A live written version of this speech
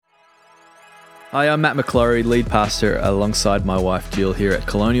Hi, I'm Matt McCloghry, lead pastor alongside my wife Jill here at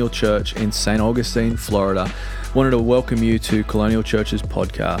Colonial Church in St. Augustine, Florida. Wanted to welcome you to Colonial Church's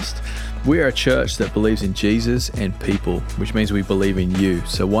podcast. We are a church that believes in Jesus and people, which means we believe in you.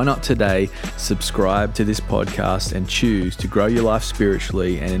 So why not today subscribe to this podcast and choose to grow your life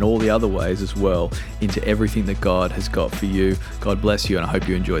spiritually and in all the other ways as well into everything that God has got for you. God bless you, and I hope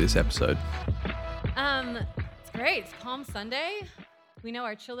you enjoy this episode. It's great. It's Palm Sunday. We know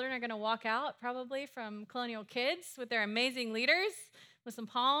our children are going to walk out probably from Colonial Kids with their amazing leaders with some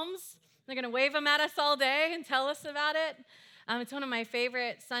palms. They're going to wave them at us all day and tell us about it. It's one of my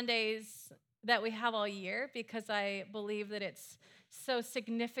favorite Sundays that we have all year because I believe that it's so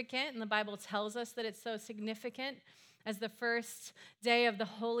significant, and the Bible tells us that it's so significant as the first day of the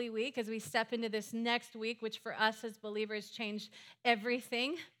Holy Week as we step into this next week, which for us as believers changed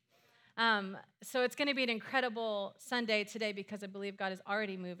everything. So it's going to be an incredible Sunday today because I believe God is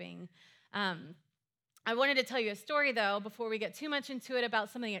already moving. I wanted to tell you a story, though, before we get too much into it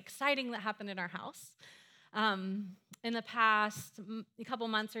about something exciting that happened in our house. In the past couple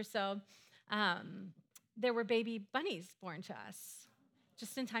months or so, there were baby bunnies born to us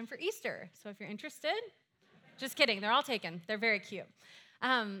just in time for Easter. So if you're interested, just kidding. They're all taken. They're very cute.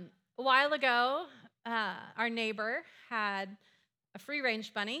 A while ago, our neighbor had a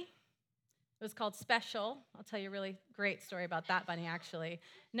free-range bunny. It was called Special. I'll tell you a really great story about that bunny, actually.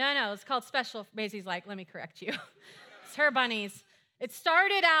 No, it's called Special. Maisie's like, let me correct you. It's her bunnies. It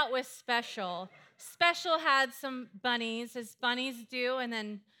started out with Special. Special had some bunnies, as bunnies do, and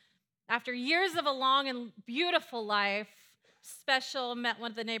then after years of a long and beautiful life, Special met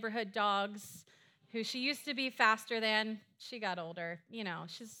one of the neighborhood dogs who she used to be faster than. She got older. You know,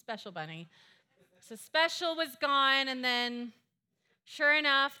 she's a special bunny. So Special was gone, and then sure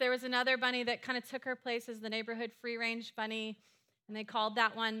enough, there was another bunny that kind of took her place as the neighborhood free-range bunny, and they called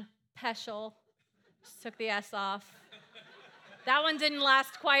that one Peschel. Just took the S off. That one didn't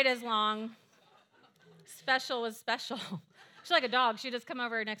last quite as long. Special was special. She's like a dog. She'd just come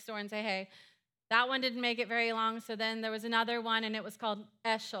over next door and say, hey. That one didn't make it very long, so then there was another one, and it was called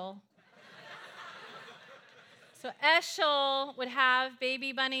Eschel. So Eschel would have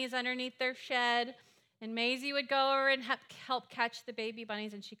baby bunnies underneath their shed, and Maisie would go over and help catch the baby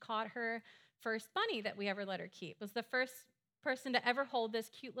bunnies, and she caught her first bunny that we ever let her keep. It was the first person to ever hold this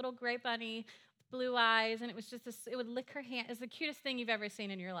cute little gray bunny with blue eyes, and it was just it would lick her hand. It's the cutest thing you've ever seen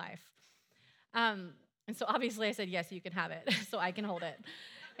in your life. And so obviously I said, yes, you can have it, so I can hold it.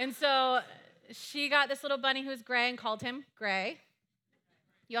 And so she got this little bunny who was gray and called him Gray.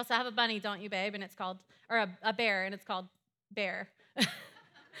 You also have a bunny, don't you, babe? And it's called, or a bear, and it's called Bear.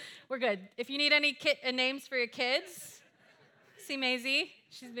 We're good. If you need any names for your kids, see Maisie.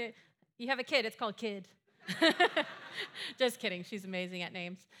 You have a kid. It's called Kid. Just kidding. She's amazing at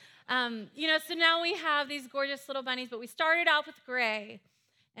names. So now we have these gorgeous little bunnies, but we started out with Gray.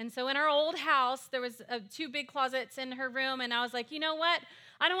 And so in our old house, there was 2 big closets in her room, and I was like, you know what?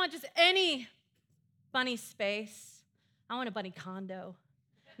 I don't want just any bunny space. I want a bunny condo.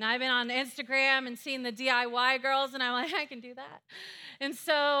 Now, I've been on Instagram and seen the DIY girls, and I'm like, I can do that. And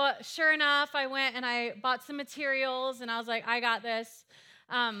so, sure enough, I went and I bought some materials, and I was like, I got this.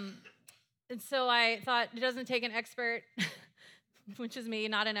 And so I thought, it doesn't take an expert, which is me,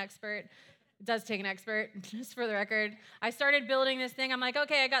 not an expert. It does take an expert, just for the record. I started building this thing. I'm like,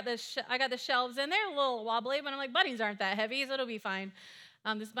 okay, I got the shelves, and they're a little wobbly, but I'm like, bunnies aren't that heavy, so it'll be fine.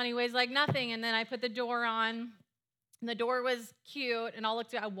 This bunny weighs like nothing, and then I put the door on. And the door was cute, and I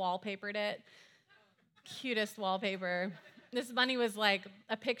wallpapered it. Cutest wallpaper. This bunny was like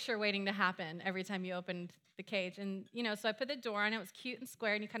a picture waiting to happen every time you opened the cage. And, so I put the door on. It was cute and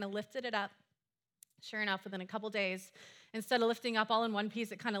square, and you kind of lifted it up. Sure enough, within a couple days, instead of lifting up all in one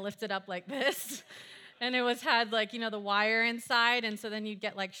piece, it kind of lifted up like this. And it had the wire inside, and so then you'd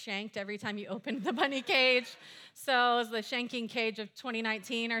get shanked every time you opened the bunny cage. So it was the shanking cage of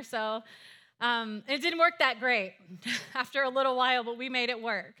 2019 or so. It didn't work that great after a little while, but we made it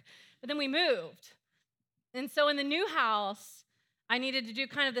work. But then we moved. And so in the new house, I needed to do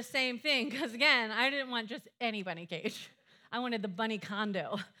kind of the same thing because, again, I didn't want just any bunny cage. I wanted the bunny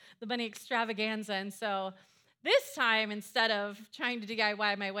condo, the bunny extravaganza. And so this time, instead of trying to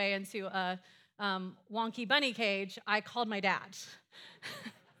DIY my way into a wonky bunny cage, I called my dad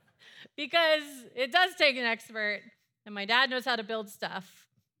because it does take an expert, and my dad knows how to build stuff.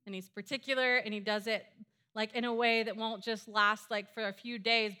 And he's particular, and he does it in a way that won't just last for a few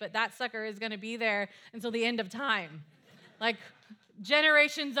days, but that sucker is going to be there until the end of time.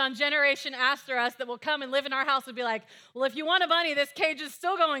 Generations on generation after us that will come and live in our house would be like, well, if you want a bunny, this cage is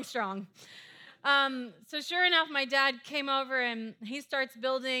still going strong. So sure enough, my dad came over and he starts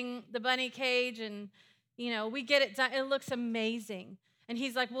building the bunny cage, and we get it done. It looks amazing. And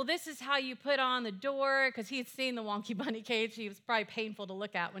he's like, well, this is how you put on the door, because he had seen the wonky bunny cage. He was probably painful to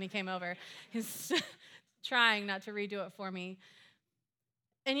look at when he came over. He's trying not to redo it for me.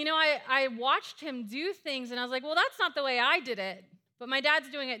 And I watched him do things, and I was like, well, that's not the way I did it. But my dad's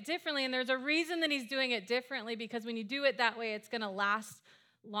doing it differently, and there's a reason that he's doing it differently, because when you do it that way, it's going to last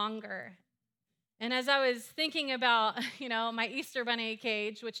longer. And as I was thinking about, my Easter bunny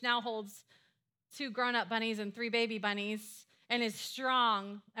cage, which now holds 2 grown-up bunnies and 3 baby bunnies and is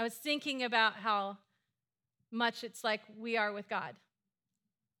strong, I was thinking about how much it's like we are with God.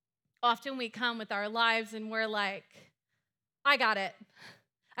 Often we come with our lives and we're like, I got it.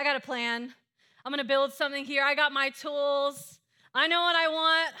 I got a plan. I'm going to build something here. I got my tools. I know what I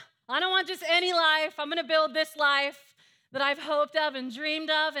want. I don't want just any life. I'm going to build this life that I've hoped of and dreamed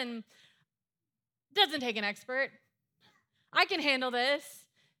of, and it doesn't take an expert. I can handle this.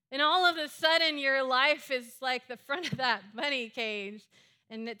 And all of a sudden, your life is like the front of that bunny cage,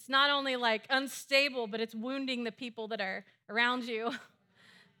 and it's not only like unstable, but it's wounding the people that are around you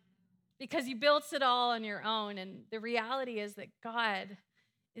because you built it all on your own. And the reality is that God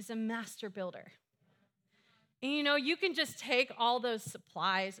is a master builder. And you can just take all those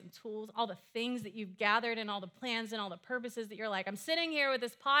supplies and tools, all the things that you've gathered and all the plans and all the purposes that you're like, I'm sitting here with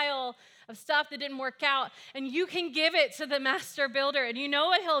this pile of stuff that didn't work out, and you can give it to the master builder. And you know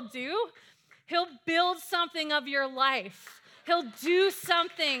what he'll do? He'll build something of your life. He'll do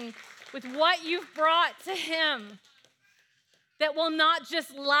something with what you've brought to him that will not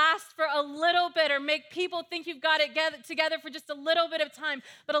just last for a little bit or make people think you've got it together for just a little bit of time,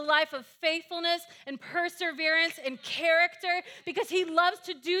 but a life of faithfulness and perseverance and character, because he loves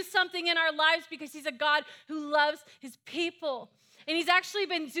to do something in our lives, because he's a God who loves his people. And he's actually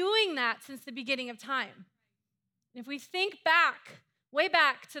been doing that since the beginning of time. And if we think back, way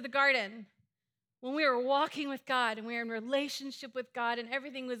back to the garden, when we were walking with God and we were in relationship with God and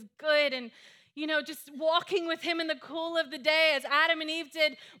everything was good, and just walking with him in the cool of the day, as Adam and Eve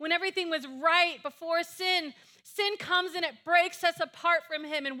did when everything was right before sin comes and it breaks us apart from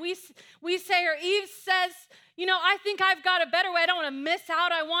him. And we say, or Eve says, I think I've got a better way. I don't want to miss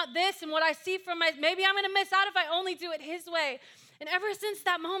out. I want this. And what I see from maybe I'm going to miss out if I only do it his way. And ever since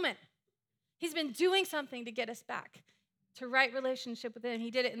that moment, he's been doing something to get us back to right relationship with him.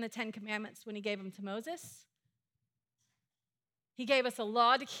 He did it in the 10 Commandments when he gave them to Moses. He gave us a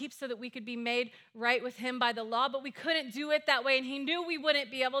law to keep so that we could be made right with him by the law, but we couldn't do it that way, and he knew we wouldn't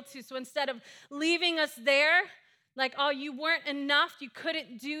be able to. So instead of leaving us there, like, oh, you weren't enough, you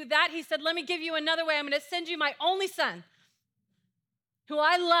couldn't do that, he said, let me give you another way. I'm going to send you my only son, who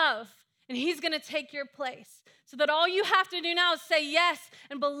I love, and he's going to take your place. So that all you have to do now is say yes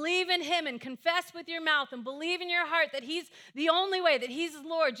and believe in him and confess with your mouth and believe in your heart that he's the only way, that he's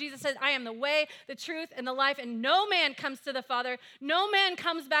Lord. Jesus says, I am the way, the truth, and the life, and no man comes to the Father. No man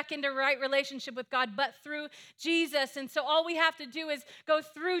comes back into right relationship with God but through Jesus. And so all we have to do is go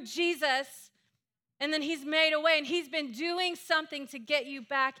through Jesus, and then he's made a way, and he's been doing something to get you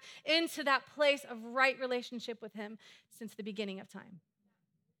back into that place of right relationship with him since the beginning of time.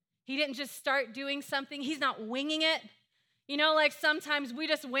 He didn't just start doing something. He's not winging it. Like sometimes we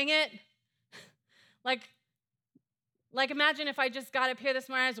just wing it. like imagine if I just got up here this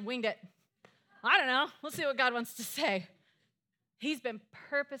morning and I just winged it. I don't know. We'll see what God wants to say. He's been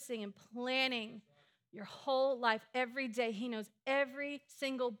purposing and planning your whole life, every day. He knows every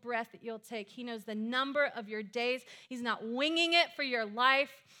single breath that you'll take. He knows the number of your days. He's not winging it for your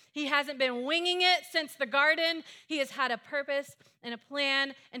life. He hasn't been winging it since the garden. He has had a purpose and a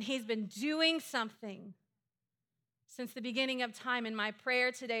plan, and he's been doing something since the beginning of time. And my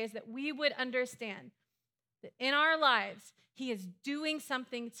prayer today is that we would understand that in our lives, he is doing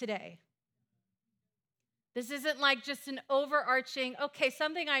something today. This isn't like just an overarching, okay,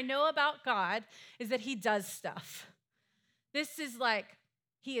 something I know about God is that he does stuff. This is like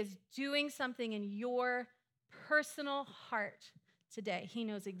he is doing something in your personal heart today. He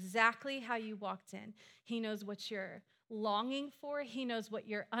knows exactly how you walked in. He knows what you're longing for. He knows what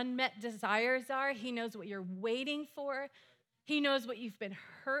your unmet desires are. He knows what you're waiting for. He knows what you've been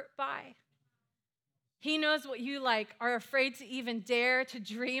hurt by. He knows what you are afraid to even dare to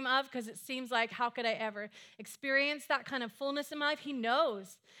dream of, because it seems like, how could I ever experience that kind of fullness in my life? He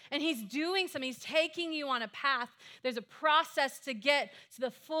knows. And he's doing something. He's taking you on a path. There's a process to get to the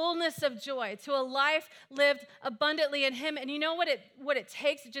fullness of joy, to a life lived abundantly in him. And you know what it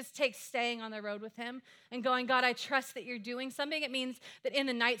takes? It just takes staying on the road with him and going, God, I trust that you're doing something. It means that in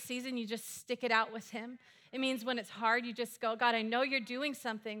the night season, you just stick it out with him. It means when it's hard, you just go, God, I know you're doing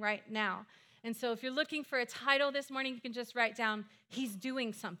something right now. And so if you're looking for a title this morning, you can just write down, He's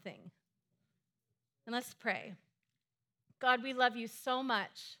Doing Something. And let's pray. God, we love you so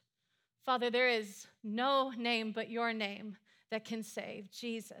much. Father, there is no name but your name that can save,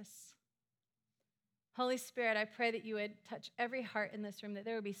 Jesus. Holy Spirit, I pray that you would touch every heart in this room, that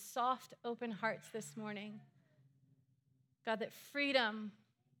there would be soft, open hearts this morning. God, that freedom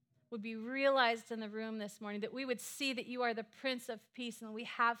would be realized in the room this morning, that we would see that you are the Prince of Peace and that we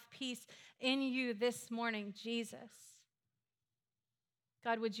have peace in you this morning, Jesus.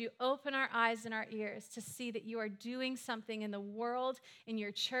 God, would you open our eyes and our ears to see that you are doing something in the world, in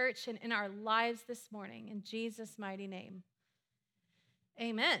your church, and in our lives this morning. In Jesus' mighty name,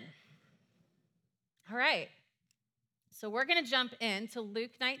 amen. All right, so we're going to jump into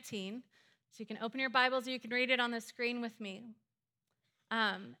Luke 19. So you can open your Bibles or you can read it on the screen with me.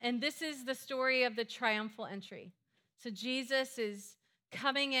 And this is the story of the triumphal entry. So Jesus is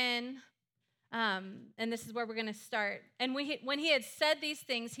coming in. And this is where we're going to start. And when he had said these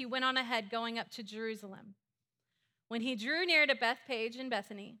things, he went on ahead, going up to Jerusalem. When he drew near to Bethphage and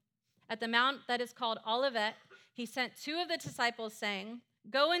Bethany, at the mount that is called Olivet, he sent two of the disciples, saying,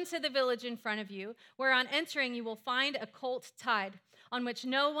 "Go into the village in front of you, where on entering you will find a colt tied, on which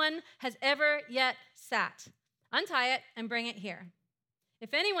no one has ever yet sat. Untie it and bring it here.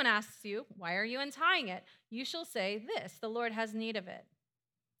 If anyone asks you, 'Why are you untying it?' you shall say this, 'The Lord has need of it.'"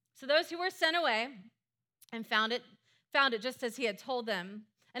 So those who were sent away and found it just as he had told them.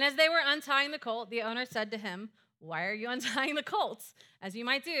 And as they were untying the colt, the owner said to him, "Why are you untying the colts?" As you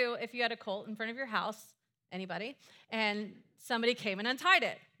might do if you had a colt in front of your house, anybody, and somebody came and untied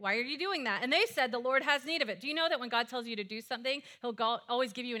it. "Why are you doing that?" And they said, "The Lord has need of it." Do you know that when God tells you to do something, he'll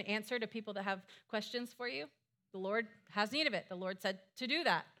always give you an answer to people that have questions for you? The Lord has need of it. The Lord said to do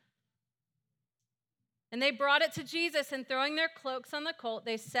that. And they brought it to Jesus, and throwing their cloaks on the colt,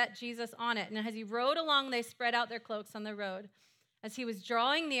 they set Jesus on it. And as he rode along, they spread out their cloaks on the road. As he was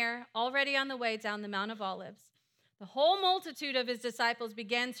drawing near, already on the way down the Mount of Olives, the whole multitude of his disciples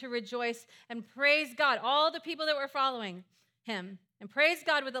began to rejoice and praise God, all the people that were following him, and praise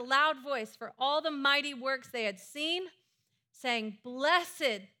God with a loud voice for all the mighty works they had seen, saying,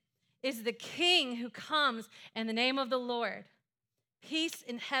 "Blessed is the King who comes in the name of the Lord. Peace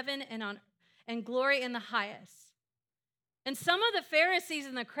in heaven and glory in the highest." And some of the Pharisees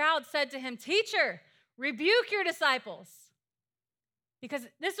in the crowd said to him, "Teacher, rebuke your disciples." Because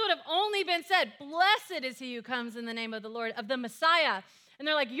this would have only been said, "Blessed is he who comes in the name of the Lord," of the Messiah. And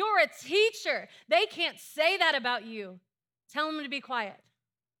they're like, "You're a teacher. They can't say that about you. Tell them to be quiet.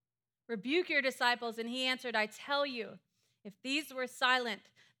 Rebuke your disciples." And he answered, "I tell you, if these were silent,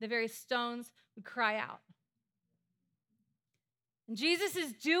 the very stones would cry out." And Jesus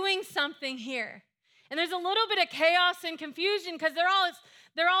is doing something here. And there's a little bit of chaos and confusion because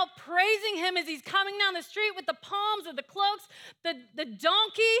they're all praising him as he's coming down the street with the palms of the cloaks, the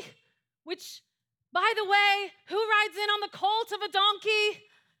donkey, which, by the way, who rides in on the colt of a donkey?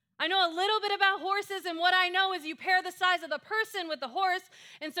 I know a little bit about horses, and what I know is you pair the size of the person with the horse.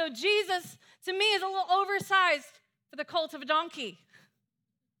 And so Jesus, to me, is a little oversized for the colt of a donkey.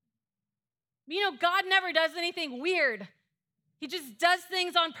 You know, God never does anything weird. He just does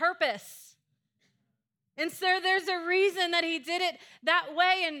things on purpose. And so there's a reason that he did it that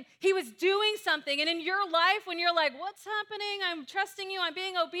way, and he was doing something. And in your life, when you're like, "What's happening? I'm trusting you. I'm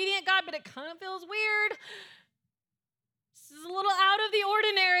being obedient, God, but it kind of feels weird. This is a little out of the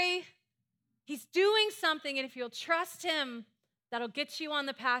ordinary." He's doing something, and if you'll trust him, that'll get you on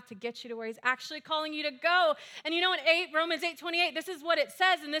the path to get you to where he's actually calling you to go. And you know, in Romans 8:28, this is what it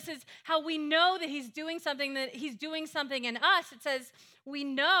says, and this is how we know that he's doing something in us. It says, "We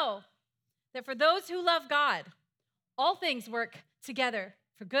know that for those who love God, all things work together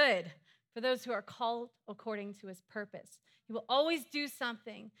for good, for those who are called according to his purpose." He will always do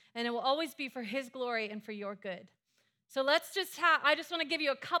something, and it will always be for his glory and for your good. So I just want to give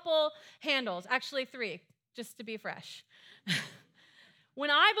you a couple handles, actually 3, just to be fresh. When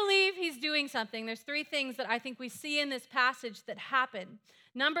I believe he's doing something, there's 3 things that I think we see in this passage that happen.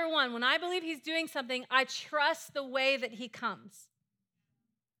 Number 1, when I believe he's doing something, I trust the way that he comes.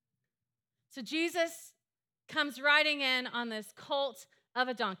 So Jesus comes riding in on this colt of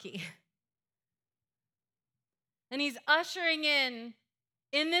a donkey. And he's ushering in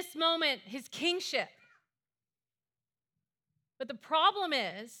this moment, his kingship. But the problem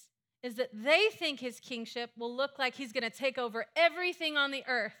is that they think his kingship will look like he's going to take over everything on the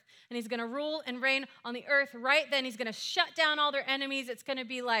earth, and he's going to rule and reign on the earth right then. He's going to shut down all their enemies. It's going to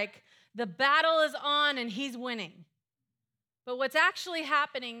be like the battle is on and he's winning. But what's actually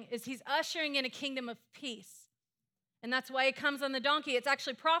happening is he's ushering in a kingdom of peace. And that's why he comes on the donkey. It's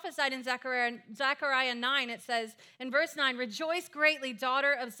actually prophesied in Zechariah 9. It says in verse 9, rejoice greatly,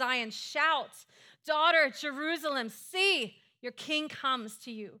 daughter of Zion. Shout, daughter of Jerusalem. See, your king comes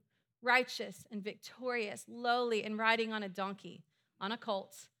to you, righteous and victorious, lowly and riding on a donkey, on a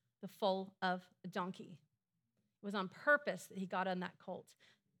colt, the foal of a donkey. It was on purpose that he got on that colt.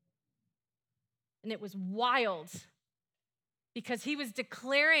 And it was wild because he was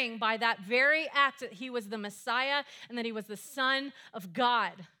declaring by that very act that he was the Messiah and that he was the Son of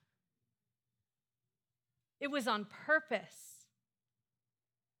God. It was on purpose.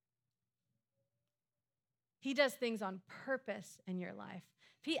 He does things on purpose in your life.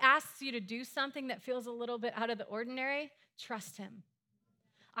 If he asks you to do something that feels a little bit out of the ordinary, trust him.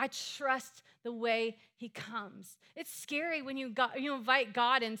 I trust the way he comes. It's scary when you invite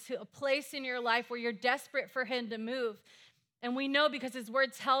God into a place in your life where you're desperate for him to move. And we know because his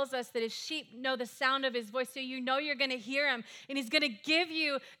word tells us that his sheep know the sound of his voice, so you know you're going to hear him, and he's going to give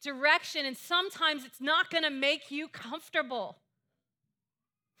you direction, and sometimes it's not going to make you comfortable.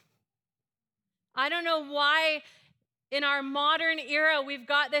 I don't know why in our modern era we've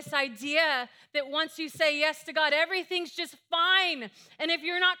got this idea that once you say yes to God, everything's just fine. And if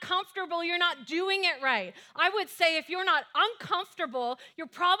you're not comfortable, you're not doing it right. I would say if you're not uncomfortable, you're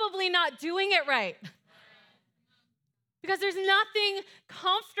probably not doing it right. Because there's nothing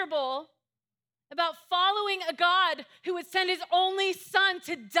comfortable about following a God who would send his only son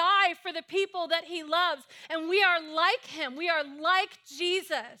to die for the people that he loves. And we are like him. We are like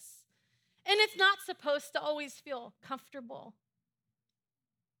Jesus. And it's not supposed to always feel comfortable.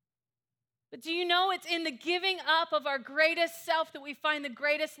 But do you know it's in the giving up of our greatest self that we find the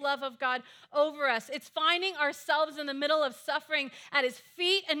greatest love of God over us? It's finding ourselves in the middle of suffering at his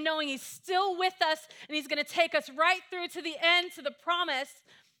feet and knowing he's still with us and he's going to take us right through to the end, to the promise,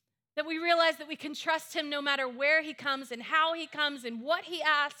 that we realize that we can trust him no matter where he comes and how he comes and what he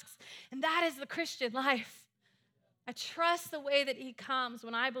asks. And that is the Christian life. I trust the way that he comes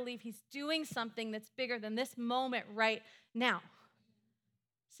when I believe he's doing something that's bigger than this moment right now.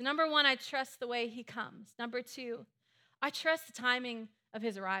 So number one, I trust the way he comes. Number two, I trust the timing of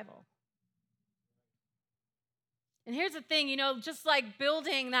his arrival. And here's the thing, just like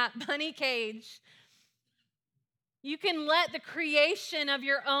building that bunny cage, you can let the creation of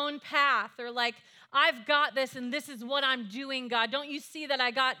your own path, or like, I've got this and this is what I'm doing, God. Don't you see that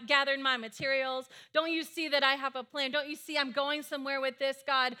I gathered my materials? Don't you see that I have a plan? Don't you see I'm going somewhere with this,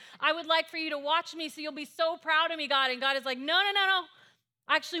 God? I would like for you to watch me so you'll be so proud of me, God. And God is like, no.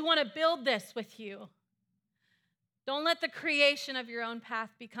 I actually want to build this with you. Don't let the creation of your own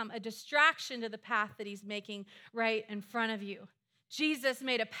path become a distraction to the path that he's making right in front of you. Jesus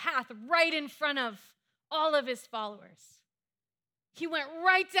made a path right in front of all of his followers. He went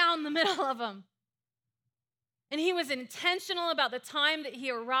right down the middle of them. And he was intentional about the time that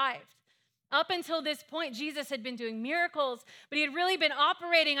he arrived. Up until this point, Jesus had been doing miracles, but he had really been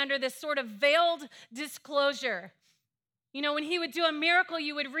operating under this sort of veiled disclosure. When he would do a miracle,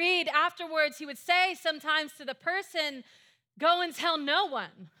 you would read afterwards, he would say sometimes to the person, go and tell no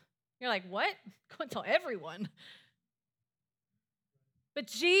one. You're like, what? Go and tell everyone. But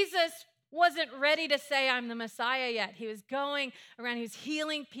Jesus wasn't ready to say, I'm the Messiah yet. He was going around, he was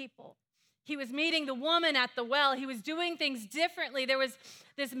healing people. He was meeting the woman at the well. He was doing things differently. There was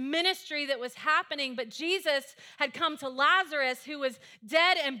this ministry that was happening, but Jesus had come to Lazarus, who was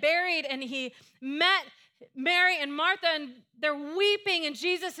dead and buried, and he met Mary and Martha, and they're weeping, and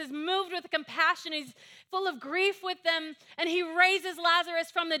Jesus is moved with compassion. He's full of grief with them, and he raises Lazarus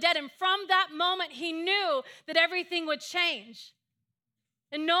from the dead. And from that moment, he knew that everything would change.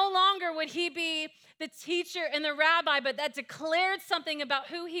 And no longer would he be the teacher and the rabbi, but that declared something about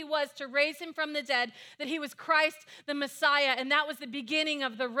who he was to raise him from the dead, that he was Christ, the Messiah, and that was the beginning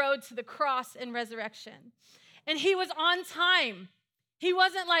of the road to the cross and resurrection. And he was on time. He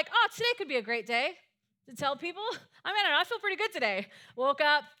wasn't like, today could be a great day to tell people. I don't know, I feel pretty good today. Woke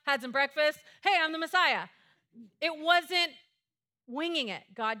up, had some breakfast. Hey, I'm the Messiah. It wasn't winging it.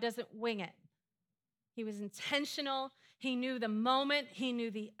 God doesn't wing it. He was intentional. He knew the moment. He knew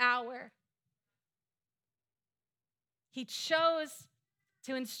the hour. He chose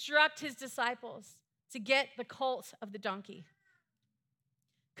to instruct his disciples to get the colt of the donkey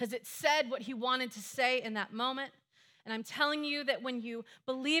because it said what he wanted to say in that moment. And I'm telling you that when you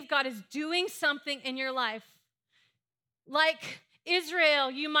believe God is doing something in your life, like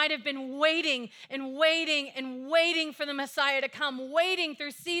Israel, you might have been waiting and waiting and waiting for the Messiah to come, waiting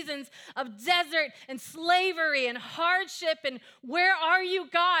through seasons of desert and slavery and hardship and where are you,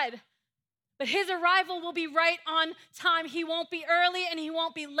 God? But his arrival will be right on time. He won't be early and he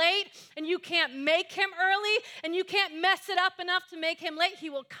won't be late, and you can't make him early and you can't mess it up enough to make him late.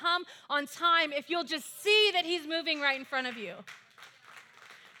 He will come on time if you'll just see that he's moving right in front of you.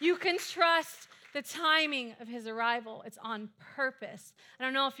 You can trust the timing of his arrival. It's on purpose. I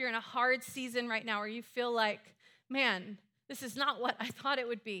don't know if you're in a hard season right now or you feel like, man, this is not what I thought it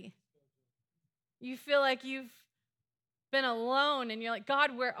would be. You feel like you've been alone and you're like,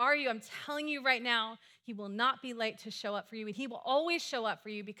 God, where are you? I'm telling you right now, he will not be late to show up for you. And he will always show up for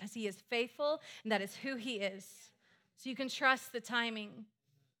you because he is faithful and that is who he is. So you can trust the timing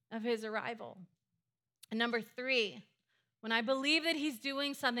of his arrival. And number 3, when I believe that he's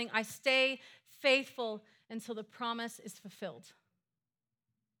doing something, I stay faithful until the promise is fulfilled.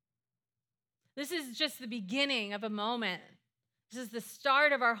 This is just the beginning of a moment. This is the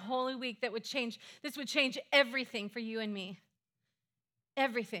start of our Holy Week that would change. This would change everything for you and me.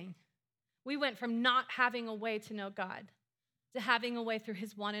 Everything. We went from not having a way to know God to having a way through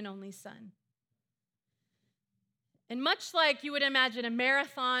his one and only Son. And much like you would imagine a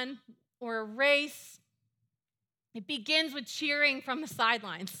marathon or a race, it begins with cheering from the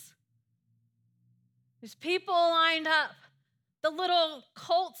sidelines. There's people lined up. The little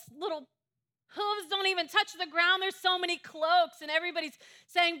colts, little hooves don't even touch the ground. There's so many cloaks, and everybody's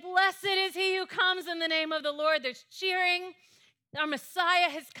saying, "Blessed is he who comes in the name of the Lord." There's cheering. Our Messiah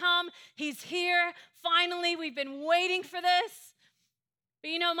has come. He's here. Finally, we've been waiting for this.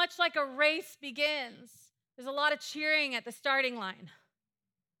 But much like a race begins, there's a lot of cheering at the starting line.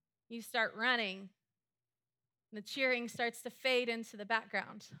 You start running, and the cheering starts to fade into the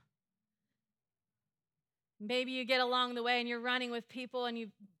background. Maybe you get along the way and you're running with people and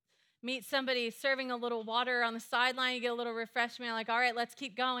you meet somebody serving a little water on the sideline, you get a little refreshment, you're like, all right, let's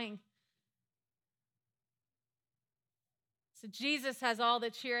keep going. So Jesus has all the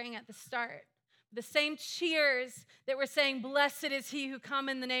cheering at the start. The same cheers that were saying, "Blessed is he who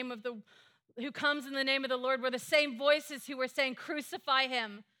comes in the name of the Lord," were the same voices who were saying, "Crucify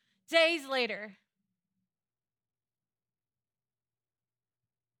him," days later.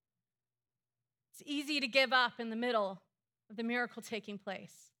 It's easy to give up in the middle of the miracle taking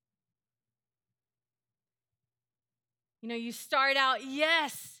place. You start out,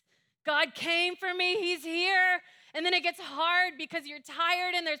 yes, God came for me, he's here. And then it gets hard because you're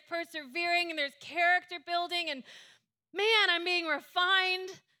tired and there's persevering and there's character building and man, I'm being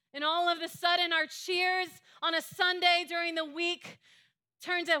refined. And all of a sudden our cheers on a Sunday during the week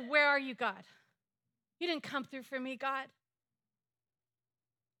turns out, where are you, God? You didn't come through for me, God.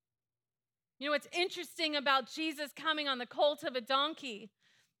 What's interesting about Jesus coming on the colt of a donkey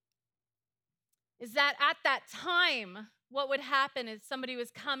is that at that time, what would happen is somebody was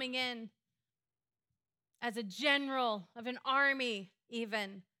coming in as a general of an army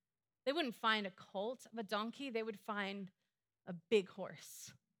even. They wouldn't find a colt of a donkey. They would find a big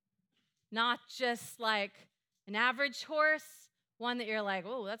horse. Not just like an average horse, one that you're like,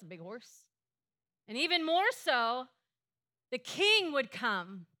 oh, that's a big horse. And even more so, the king would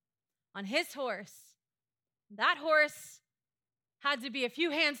come on his horse. That horse had to be a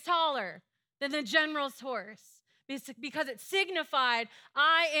few hands taller than the general's horse because it signified,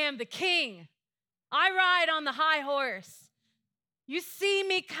 I am the king. I ride on the high horse. You see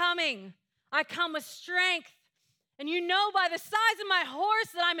me coming. I come with strength. And you know by the size of my horse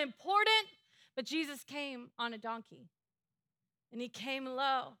that I'm important. But Jesus came on a donkey. And he came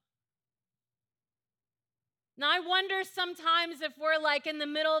low. Now I wonder sometimes if we're like in the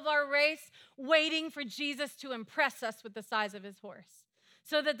middle of our race waiting for Jesus to impress us with the size of his horse.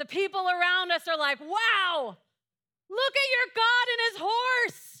 So that the people around us are like, wow, look at your God and his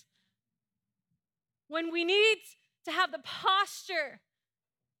horse. When we need to have the posture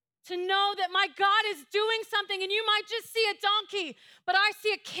to know that my God is doing something, and you might just see a donkey, but I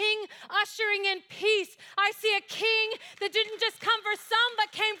see a king ushering in peace. I see a king that didn't just come for some,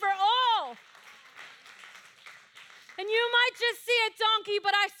 but came for all. And you might just see a donkey,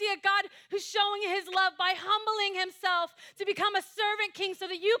 but I see a God who's showing his love by humbling himself to become a servant king so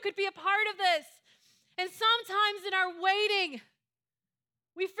that you could be a part of this. And sometimes in our waiting,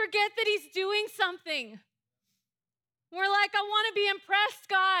 we forget that he's doing something. We're like, I want to be impressed,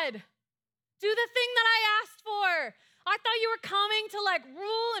 God. Do the thing that I asked for. I thought you were coming to like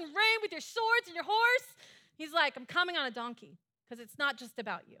rule and reign with your swords and your horse. He's like, I'm coming on a donkey because it's not just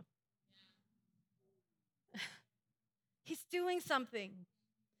about you. He's doing something.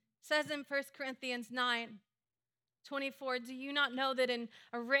 It says in 1 Corinthians 9:24, do you not know that in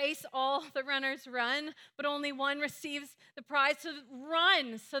a race all the runners run, but only one receives the prize? So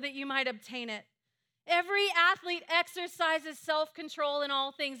run so that you might obtain it. Every athlete exercises self-control in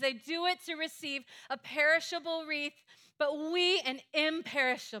all things. They do it to receive a perishable wreath, but we an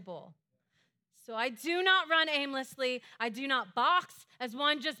imperishable. So I do not run aimlessly. I do not box as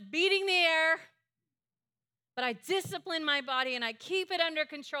one just beating the air, but I discipline my body and I keep it under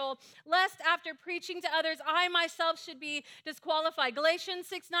control, lest after preaching to others, I myself should be disqualified. Galatians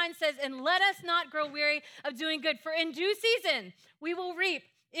 6:9 says, and let us not grow weary of doing good, for in due season we will reap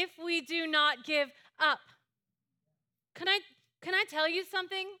if we do not give up. Can I tell you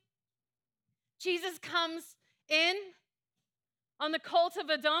something? Jesus comes in on the colt of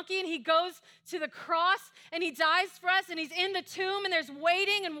a donkey, and he goes to the cross, and he dies for us, and he's in the tomb, and there's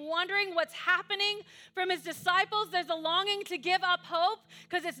waiting and wondering what's happening from his disciples. There's a longing to give up hope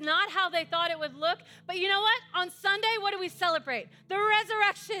because it's not how they thought it would look. But you know what? On Sunday, what do we celebrate? The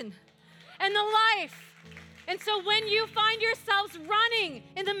resurrection and the life. And so when you find yourselves running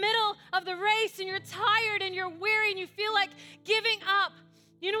in the middle of the race, and you're tired and you're weary and you feel like giving up,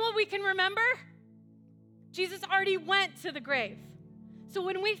 you know what we can remember? Jesus already went to the grave. So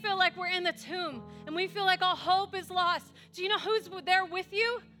when we feel like we're in the tomb and we feel like all hope is lost, do you know who's there with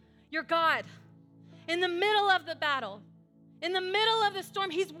you? Your God. In the middle of the battle, in the middle of the storm,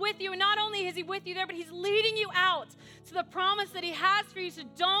 he's with you. And not only is he with you there, but he's leading you out to the promise that he has for you. So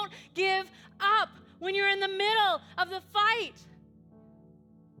don't give up when you're in the middle of the fight.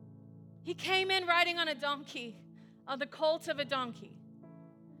 He came in riding on a donkey, on the colt of a donkey.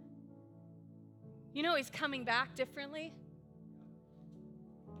 You know he's coming back differently?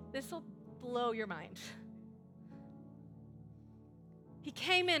 This will blow your mind. He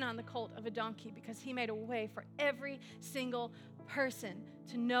came in on the colt of a donkey because he made a way for every single person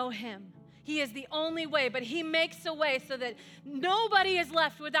to know him. He is the only way, but he makes a way so that nobody is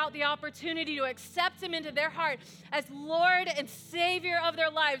left without the opportunity to accept him into their heart as Lord and Savior of their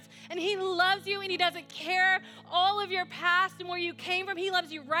lives. And he loves you, and he doesn't care all of your past and where you came from. He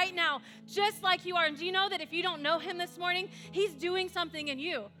loves you right now, just like you are. And do you know that if you don't know him this morning, he's doing something in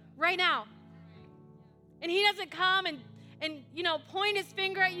you right now? And he doesn't come and point his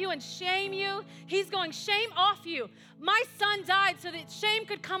finger at you and shame you. He's going, shame off you. My son died so that shame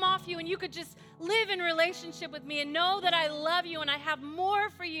could come off you and you could just live in relationship with me and know that I love you and I have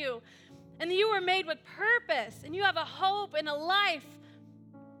more for you. And that you were made with purpose and you have a hope and a life.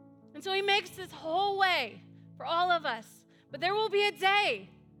 And so he makes this whole way for all of us. But there will be a day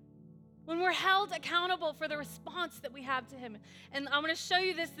when we're held accountable for the response that we have to him. And I'm going to show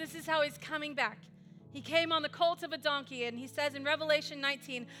you this. This is how he's coming back. He came on the colt of a donkey, and he says in Revelation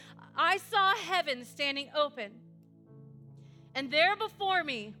 19, I saw heaven standing open, and there before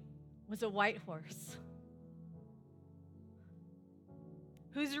me was a white horse,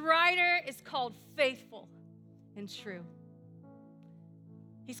 whose rider is called Faithful and True.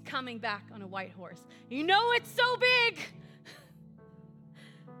 He's coming back on a white horse. You know it's so big.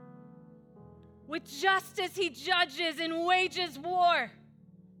 With justice he judges and wages war.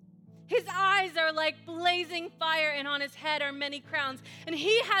 His eyes are like blazing fire, and on his head are many crowns. And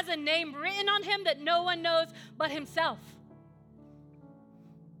he has a name written on him that no one knows but himself.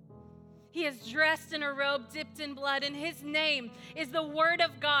 He is dressed in a robe dipped in blood, and his name is the Word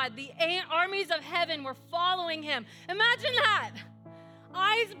of God. The armies of heaven were following him. Imagine that.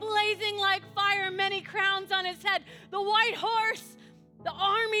 Eyes blazing like fire, many crowns on his head. The white horse, the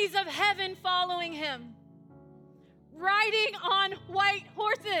armies of heaven following him. Riding on white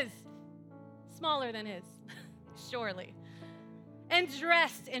horses. Smaller than his, surely. And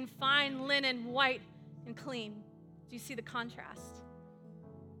dressed in fine linen, white and clean. Do you see the contrast?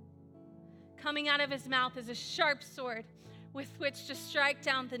 Coming out of his mouth is a sharp sword with which to strike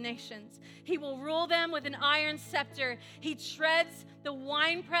down the nations. He will rule them with an iron scepter. He treads the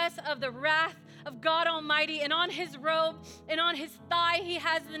winepress of the wrath of God Almighty, and on his robe and on his thigh he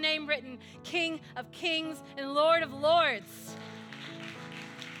has the name written, King of Kings and Lord of Lords.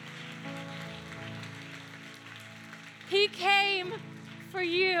 He came for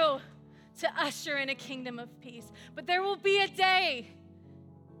you to usher in a kingdom of peace. But there will be a day,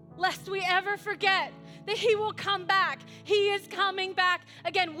 lest we ever forget, that he will come back. He is coming back.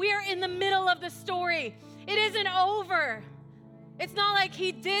 Again, we're in the middle of the story. It isn't over. It's not like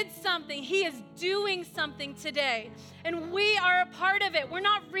he did something. He is doing something today. And we are a part of it. We're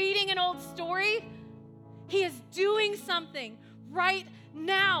not reading an old story. He is doing something right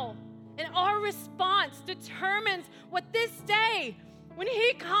now. And our response determines what this day, when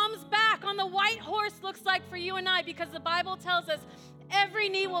he comes back on the white horse, looks like for you and I, because the Bible tells us every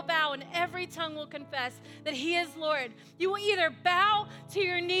knee will bow and every tongue will confess that he is Lord. You will either bow to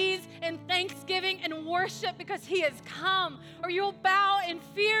your knees in thanksgiving and worship because he has come, or you'll bow in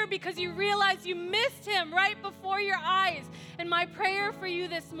fear because you realize you missed him right before your eyes. And my prayer for you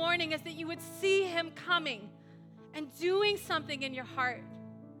this morning is that you would see him coming and doing something in your heart,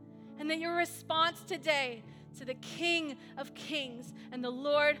 and that your response today to the King of Kings and the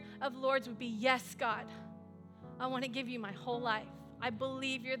Lord of Lords would be, yes, God, I want to give you my whole life. I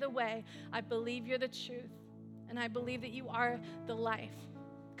believe you're the way. I believe you're the truth. And I believe that you are the life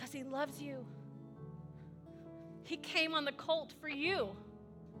because he loves you. He came on the colt for you.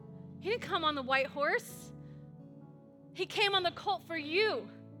 He didn't come on the white horse. He came on the colt for you.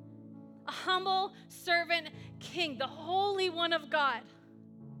 A humble servant king, the Holy One of God,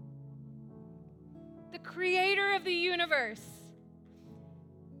 the creator of the universe.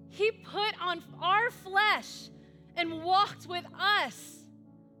 He put on our flesh and walked with us.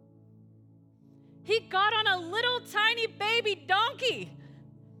 He got on a little tiny baby donkey.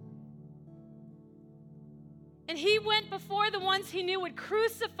 And he went before the ones he knew would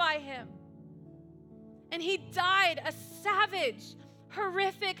crucify him. And he died a savage,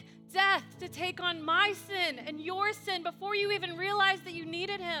 horrific death to take on my sin and your sin before you even realized that you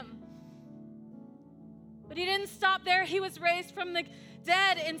needed him. But he didn't stop there. He was raised from the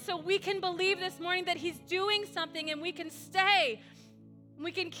dead. And so we can believe this morning that he's doing something, and we can stay.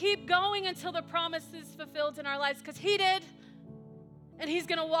 We can keep going until the promise is fulfilled in our lives, because he did. And he's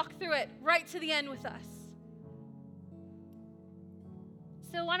going to walk through it right to the end with us.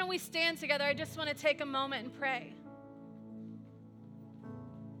 So why don't we stand together? I just want to take a moment and pray.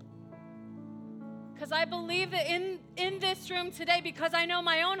 Because I believe that in this room today, because I know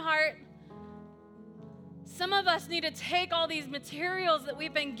my own heart, some of us need to take all these materials that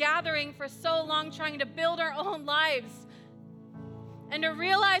we've been gathering for so long, trying to build our own lives, and to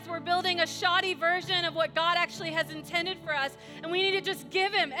realize we're building a shoddy version of what God actually has intended for us. And we need to just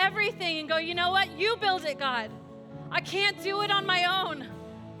give him everything and go, you know what? You build it, God. I can't do it on my own.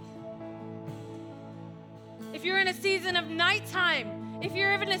 If you're in a season of nighttime, if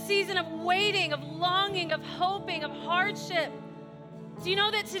you're in a season of waiting, of longing, of hoping, of hardship, do you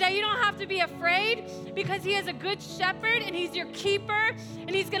know that today you don't have to be afraid, because he is a good shepherd and he's your keeper and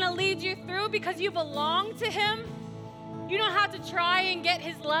he's going to lead you through because you belong to him? You don't have to try and get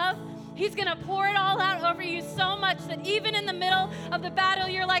his love. He's going to pour it all out over you so much that even in the middle of the battle,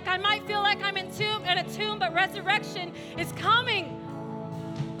 you're like, I might feel like I'm in a tomb, but resurrection is coming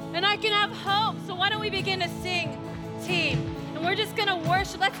and I can have hope. So why don't we begin to sing, team? And we're just going to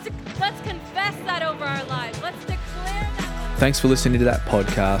worship. Let's confess that over our lives. Let's declare that. Thanks for listening to that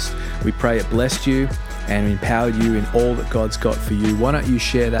podcast. We pray it blessed you and empowered you in all that God's got for you. Why don't you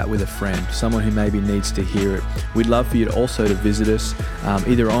share that with a friend, someone who maybe needs to hear it? We'd love for you to also to visit us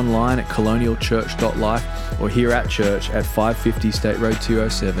either online at colonialchurch.life or here at church at 550 State Road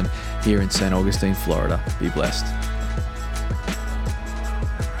 207 here in St. Augustine, Florida. Be blessed.